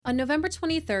On November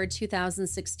 23,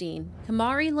 2016,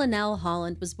 Kamarie Linnell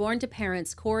Holland was born to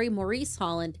parents Corey Maurice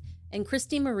Holland and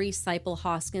Christy Marie Seipel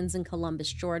Hoskins in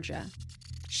Columbus, Georgia.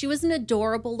 She was an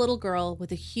adorable little girl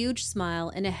with a huge smile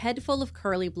and a head full of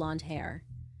curly blonde hair.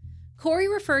 Corey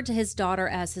referred to his daughter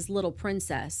as his little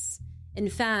princess. In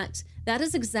fact, that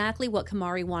is exactly what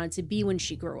Kamarie wanted to be when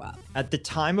she grew up. At the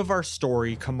time of our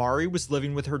story, Kamarie was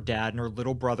living with her dad and her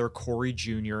little brother Corey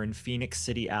Jr. in Phoenix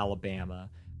City, Alabama,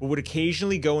 but would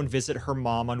occasionally go and visit her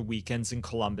mom on weekends in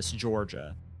Columbus,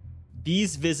 Georgia.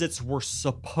 These visits were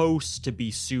supposed to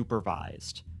be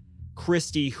supervised.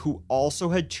 Christy, who also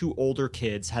had two older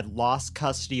kids, had lost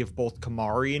custody of both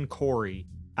Kamarie and Corey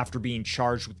after being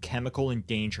charged with chemical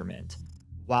endangerment.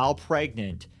 While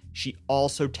pregnant, she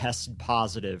also tested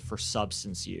positive for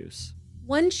substance use.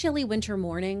 One chilly winter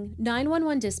morning,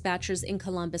 911 dispatchers in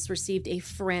Columbus received a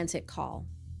frantic call.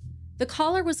 The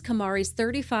caller was Kamarie's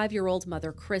 35-year-old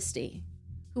mother, Christy,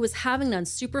 who was having an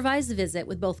unsupervised visit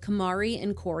with both Kamarie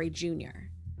and Corey Jr.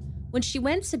 When she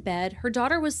went to bed, her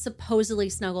daughter was supposedly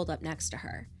snuggled up next to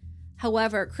her.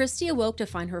 However, Christy awoke to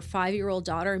find her 5-year-old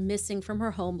daughter missing from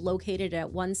her home located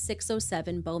at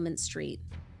 1607 Beaumont Street.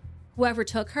 Whoever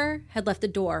took her had left the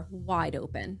door wide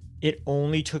open. It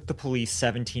only took the police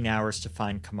 17 hours to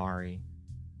find Kamarie,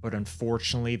 but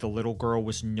unfortunately the little girl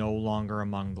was no longer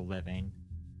among the living.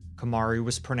 Kamarie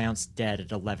was pronounced dead at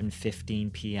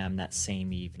 11:15 p.m. that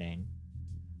same evening.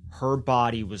 Her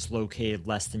body was located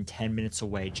less than 10 minutes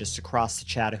away just across the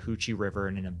Chattahoochee River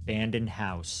in an abandoned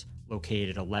house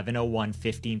located at 1101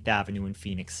 15th Avenue in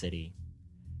Phoenix City.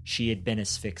 She had been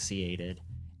asphyxiated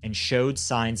and showed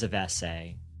signs of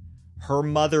SA. Her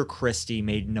mother, Christy,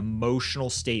 made an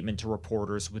emotional statement to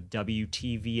reporters with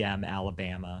WTVM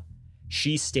Alabama.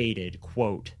 She stated,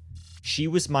 quote, "She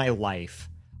was my life.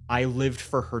 I lived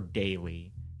for her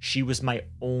daily. She was my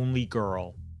only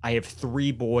girl. I have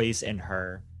 3 boys and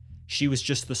her. She was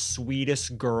just the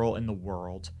sweetest girl in the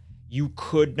world. You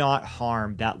could not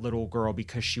harm that little girl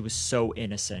because she was so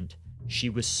innocent. She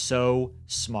was so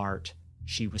smart.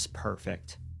 She was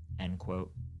perfect." End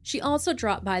quote. She also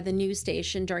dropped by the news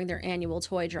station during their annual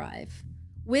toy drive.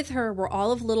 With her were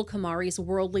all of little Kamarie's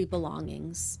worldly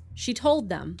belongings. She told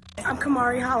them, "I'm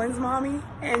Kamarie Holland's mommy,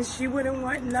 and she wouldn't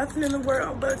want nothing in the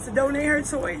world but to donate her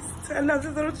toys to another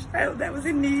little child that was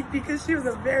in need because she was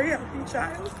a very healthy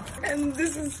child." And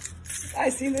I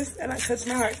seen this and I touched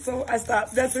my heart, so I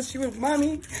stopped. That's what she was,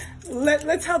 "Mommy,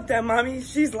 let's help that mommy.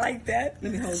 She's like that.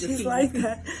 She's like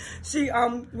that."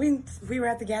 We were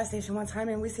at the gas station one time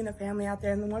and we seen a family out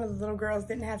there, and one of the little girls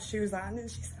didn't have shoes on, and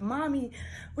she said, "Mommy,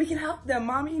 we can help them,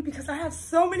 mommy, because I have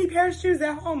so many pair of shoes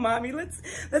at home, mommy.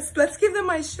 Let's give them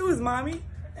my shoes, mommy."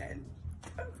 And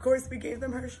of course we gave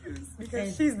them her shoes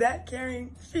because she's that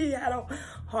caring. She had a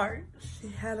heart. She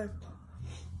had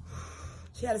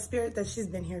a spirit that she's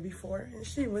been here before, and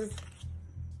she was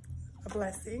a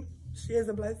blessing. She is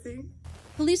a blessing.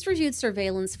 Police reviewed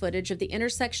surveillance footage of the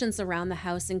intersections around the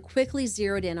house and quickly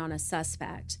zeroed in on a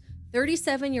suspect,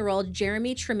 37-year-old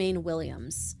Jeremy Tremaine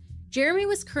Williams. Jeremy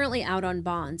was currently out on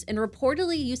bond and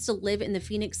reportedly used to live in the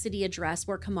Phoenix City address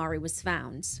where Kamarie was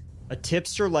found. A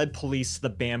tipster led police to the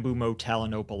Bamboo Motel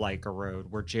on Opelika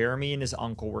Road, where Jeremy and his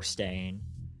uncle were staying.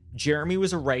 Jeremy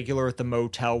was a regular at the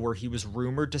motel where he was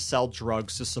rumored to sell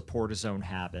drugs to support his own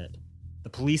habit. The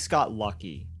police got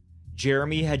lucky.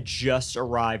 Jeremy had just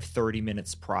arrived 30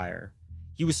 minutes prior.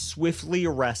 He was swiftly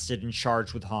arrested and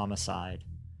charged with homicide.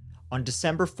 On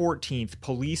December 14th,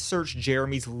 police searched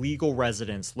Jeremy's legal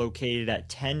residence located at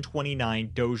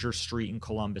 1029 Dozier Street in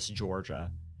Columbus,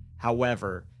 Georgia.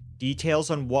 However, details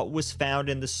on what was found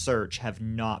in the search have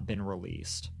not been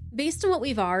released. Based on what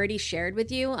we've already shared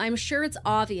with you, I'm sure it's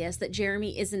obvious that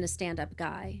Jeremy isn't a stand-up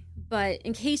guy. But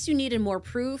in case you needed more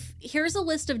proof, here's a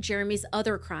list of Jeremy's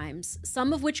other crimes,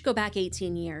 some of which go back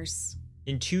 18 years.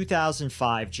 In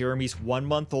 2005, Jeremy's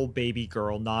 1-month-old baby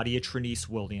girl, Nadia Trinice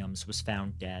Williams, was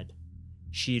found dead.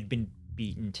 She had been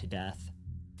beaten to death.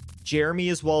 Jeremy,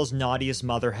 as well as Nadia's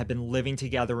mother, had been living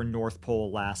together in North Pole,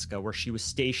 Alaska, where she was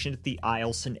stationed at the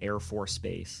Eielson Air Force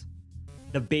Base.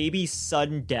 The baby's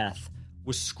sudden death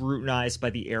was scrutinized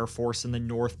by the Air Force and the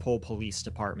North Pole Police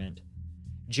Department.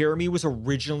 Jeremy was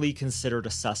originally considered a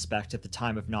suspect at the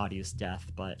time of Nadia's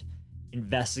death, but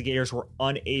investigators were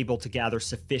unable to gather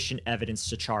sufficient evidence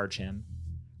to charge him.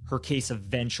 Her case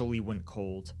eventually went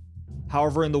cold.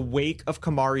 However, in the wake of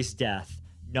Kamarie's death,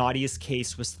 Nadia's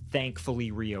case was thankfully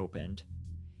reopened.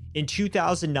 In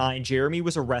 2009, Jeremy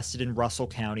was arrested in Russell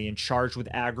County and charged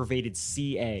with aggravated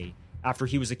CA after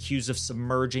he was accused of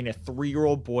submerging a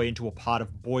 3-year-old boy into a pot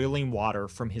of boiling water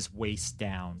from his waist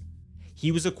down.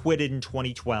 He was acquitted in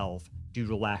 2012 due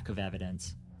to lack of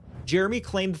evidence. Jeremy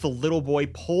claimed that the little boy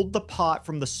pulled the pot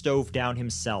from the stove down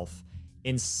himself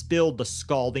and spilled the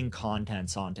scalding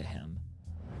contents onto him.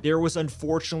 There was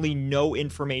unfortunately no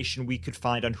information we could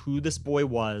find on who this boy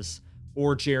was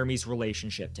or Jeremy's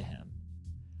relationship to him.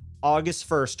 August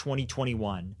 1st,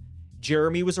 2021,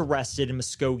 Jeremy was arrested in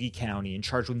Muskogee County and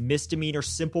charged with misdemeanor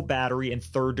simple battery and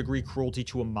third-degree cruelty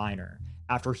to a minor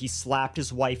after he slapped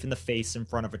his wife in the face in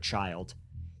front of a child.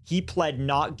 He pled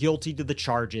not guilty to the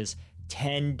charges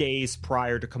 10 days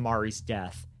prior to Kamarie's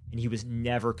death, and he was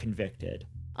never convicted.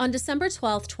 On December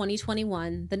 12,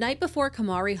 2021, the night before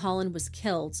Kamarie Holland was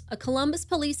killed, a Columbus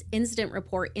police incident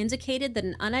report indicated that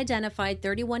an unidentified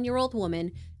 31-year-old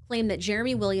woman claimed that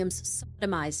Jeremy Williams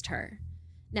sodomized her.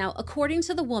 Now, according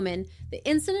to the woman, the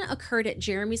incident occurred at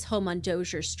Jeremy's home on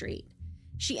Dozier Street.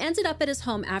 She ended up at his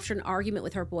home after an argument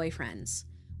with her boyfriends.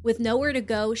 With nowhere to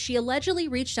go, she allegedly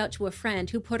reached out to a friend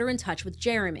who put her in touch with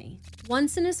Jeremy.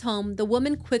 Once in his home, the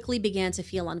woman quickly began to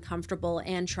feel uncomfortable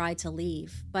and tried to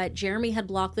leave, but Jeremy had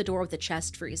blocked the door with a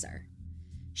chest freezer.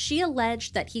 She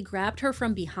alleged that he grabbed her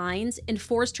from behind and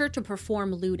forced her to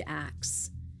perform lewd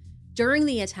acts. During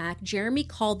the attack, Jeremy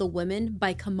called the woman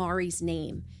by Kamarie's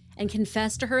name and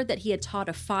confessed to her that he had taught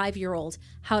a 5-year-old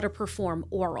how to perform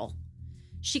oral.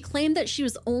 She claimed that she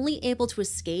was only able to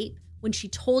escape when she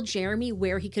told Jeremy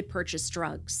where he could purchase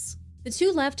drugs. The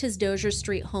two left his Dozier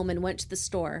Street home and went to the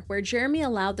store, where Jeremy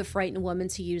allowed the frightened woman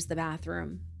to use the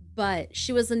bathroom. But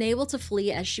she was unable to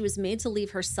flee as she was made to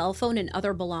leave her cell phone and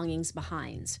other belongings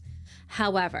behind.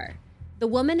 However, the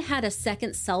woman had a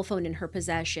second cell phone in her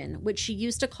possession, which she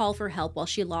used to call for help while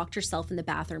she locked herself in the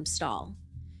bathroom stall.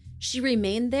 She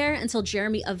remained there until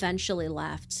Jeremy eventually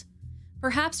left.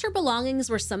 Perhaps her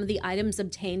belongings were some of the items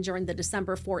obtained during the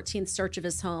December 14th search of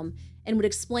his home and would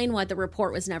explain why the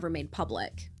report was never made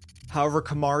public. However,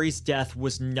 Kamarie's death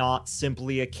was not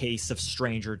simply a case of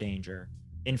stranger danger.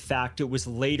 In fact, it was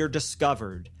later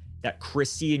discovered that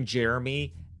Christy and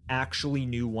Jeremy actually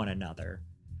knew one another.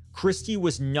 Christy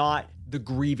was not the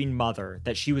grieving mother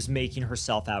that she was making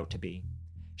herself out to be.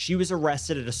 She was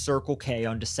arrested at a Circle K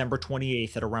on December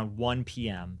 28th at around 1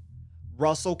 p.m.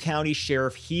 Russell County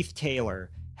Sheriff Heath Taylor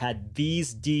had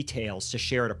these details to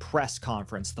share at a press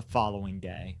conference the following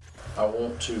day. I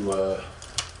want to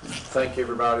thank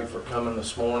everybody for coming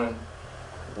this morning.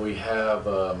 We have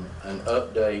an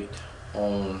update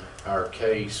on our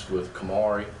case with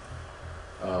Kamarie.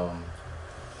 For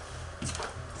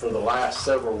the last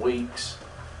several weeks,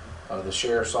 the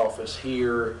Sheriff's Office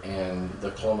here and the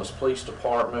Columbus Police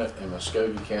Department and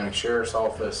Muskogee County Sheriff's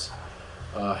Office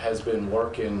has been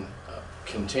working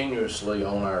continuously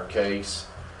on our case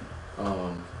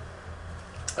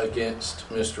against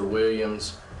Mr.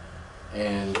 Williams,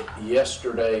 and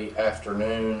yesterday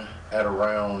afternoon at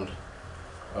around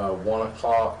 1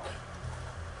 o'clock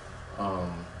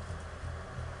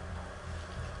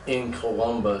in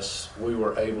Columbus, we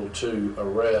were able to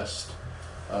arrest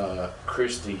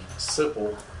Christy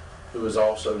Sipple, who is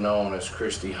also known as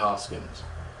Christy Hoskins.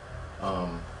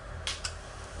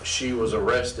 She was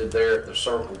arrested there at the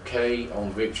Circle K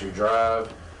on Victory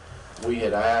Drive. We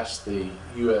had asked the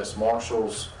U.S.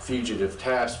 Marshals Fugitive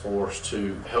Task Force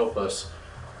to help us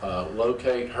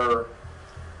locate her.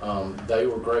 They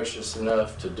were gracious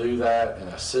enough to do that and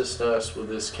assist us with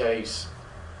this case,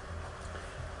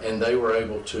 and they were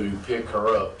able to pick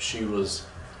her up. She was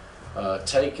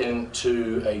taken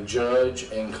to a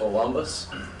judge in Columbus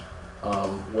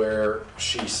where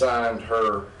she signed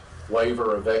her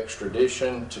waiver of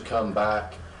extradition to come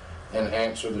back and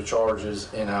answer the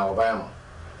charges in Alabama.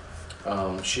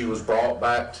 She was brought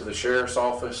back to the Sheriff's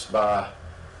Office by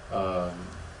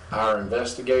our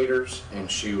investigators,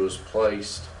 and she was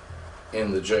placed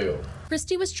in the jail.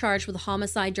 Christy was charged with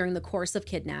homicide during the course of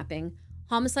kidnapping,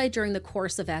 homicide during the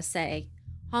course of SA,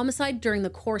 homicide during the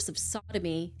course of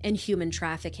sodomy, and human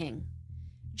trafficking.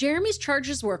 Jeremy's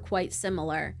charges were quite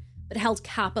similar, but held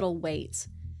capital weight.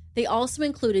 They also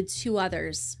included 2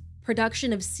 others: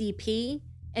 production of CP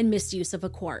and misuse of a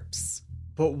corpse.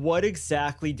 But what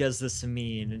exactly does this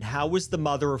mean, and how was the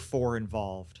mother of 4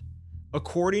 involved?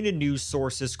 According to news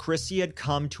sources, Christy had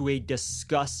come to a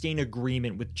disgusting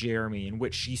agreement with Jeremy in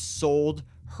which she sold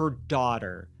her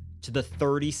daughter to the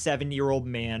 37-year-old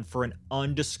man for an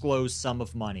undisclosed sum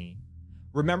of money.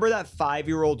 Remember that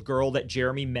 5-year-old girl that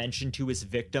Jeremy mentioned to his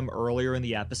victim earlier in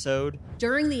the episode?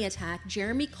 During the attack,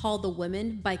 Jeremy called the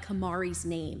woman by Kamarie's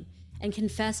name and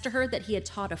confessed to her that he had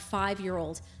taught a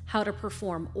 5-year-old how to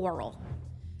perform oral.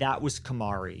 That was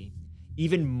Kamarie.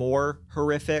 Even more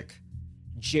horrific,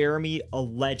 Jeremy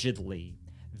allegedly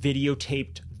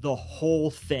videotaped the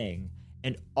whole thing,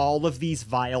 and all of these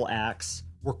vile acts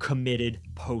were committed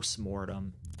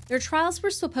post-mortem. Their trials were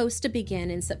supposed to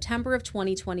begin in September of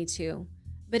 2022,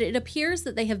 but it appears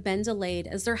that they have been delayed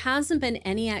as there hasn't been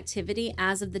any activity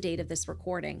as of the date of this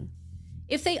recording.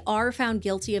 If they are found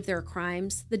guilty of their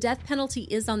crimes, the death penalty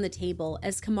is on the table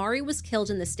as Kamarie was killed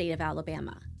in the state of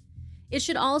Alabama. It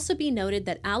should also be noted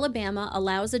that Alabama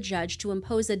allows a judge to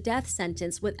impose a death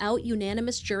sentence without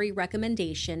unanimous jury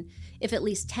recommendation if at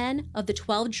least 10 of the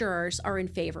 12 jurors are in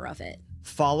favor of it.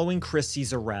 Following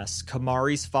Christy's arrest,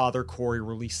 Kamarie's father, Corey,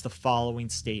 released the following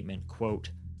statement,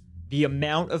 quote, "The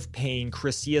amount of pain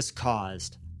Christy has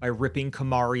caused by ripping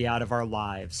Kamarie out of our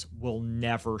lives will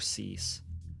never cease.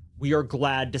 We are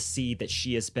glad to see that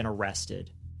she has been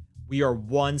arrested. We are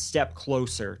one step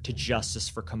closer to justice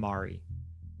for Kamarie.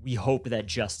 We hope that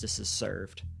justice is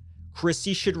served.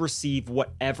 Christy should receive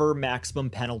whatever maximum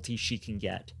penalty she can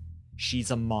get. She's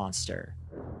a monster.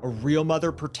 A real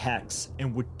mother protects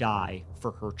and would die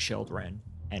for her children,"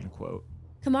 end quote.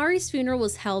 Kamarie's funeral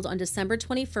was held on December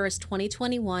 21st,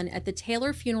 2021 at the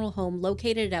Taylor Funeral Home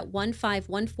located at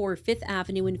 1514 5th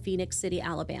Avenue in Phoenix City,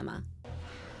 Alabama.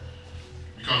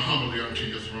 We come humbly unto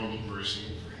your throne of mercy.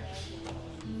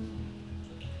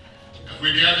 As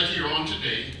we're gathered here on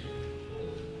today,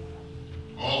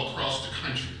 all across the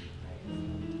country,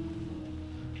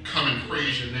 to come and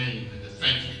praise your name and to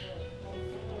thank you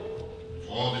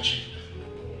for all that you've done.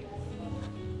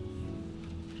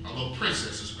 Our little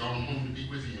princess has gone home to be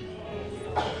with you.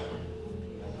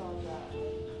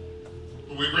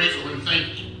 But we're grateful and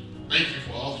thank you. Thank you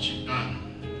for all that you've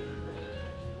done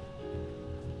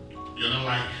in her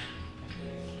life.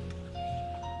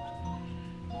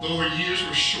 Though her years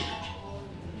were short,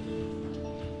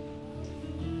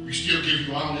 we still give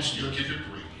you honor, still give you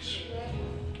praise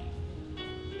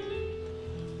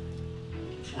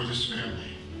for this family.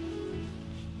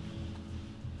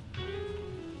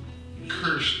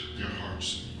 Encourage their hearts.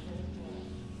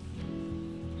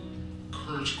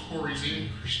 Encourage Corey's and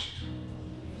Christian.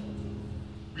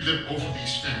 We lift both of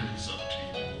these families up to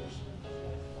you.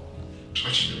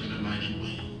 Touch them in a mighty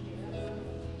way.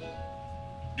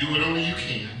 Do what only you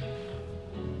can.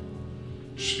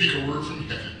 Speak a word from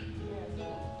heaven.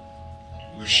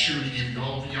 We'll surely give you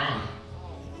all the honor.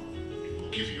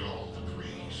 We'll give you all the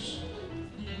praise.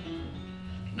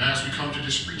 Now as we come to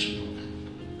this preaching moment,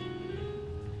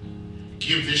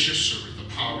 give this your servant the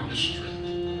power and the strength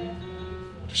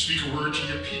to speak a word to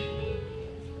your people.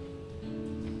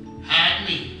 Hide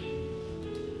me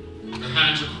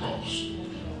behind the cross.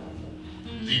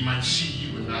 They might see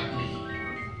you and not me.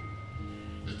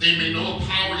 That they may know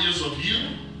power is of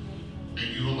you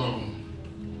and you alone.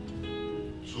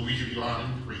 So we give you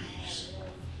honor and praise.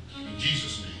 In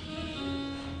Jesus'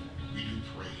 name, we do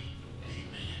pray.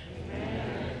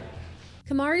 Amen.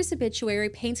 Kamarie's obituary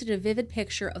painted a vivid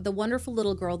picture of the wonderful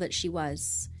little girl that she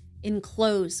was. In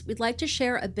close, we'd like to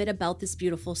share a bit about this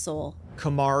beautiful soul.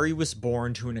 Kamarie was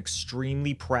born to an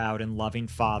extremely proud and loving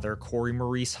father, Corey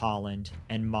Maurice Holland,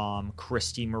 and mom,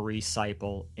 Christy Marie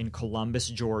Seipel, in Columbus,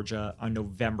 Georgia on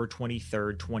November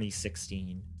 23,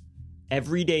 2016.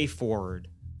 Every day forward,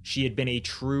 she had been a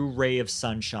true ray of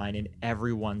sunshine in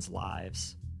everyone's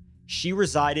lives. She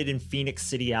resided in Phoenix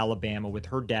City, Alabama with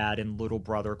her dad and little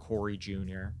brother, Corey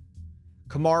Jr.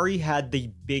 Kamarie had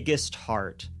the biggest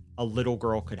heart a little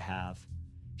girl could have.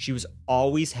 She was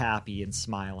always happy and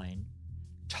smiling.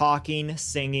 Talking,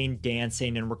 singing,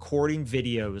 dancing, and recording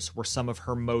videos were some of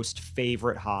her most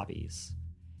favorite hobbies.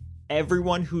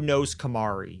 Everyone who knows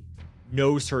Kamarie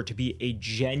knows her to be a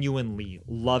genuinely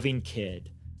loving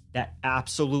kid that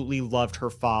absolutely loved her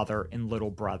father and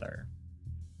little brother.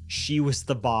 She was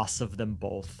the boss of them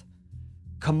both.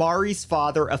 Kamarie's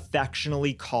father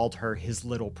affectionately called her his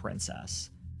little princess,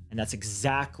 and that's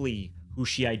exactly who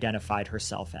she identified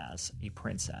herself as, a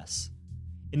princess.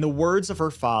 In the words of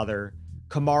her father,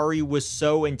 Kamarie was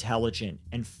so intelligent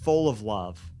and full of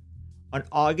love. On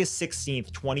August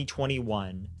 16th,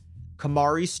 2021,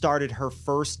 Kamarie started her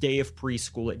first day of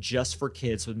preschool at Just for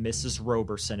Kids with Mrs.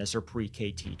 Roberson as her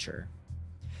pre-K teacher.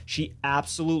 She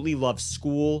absolutely loved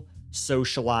school,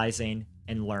 socializing,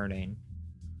 and learning.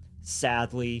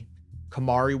 Sadly,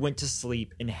 Kamarie went to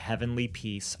sleep in heavenly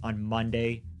peace on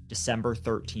Monday, December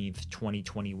 13th,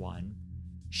 2021.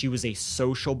 She was a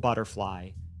social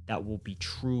butterfly that will be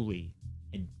truly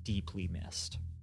and deeply missed.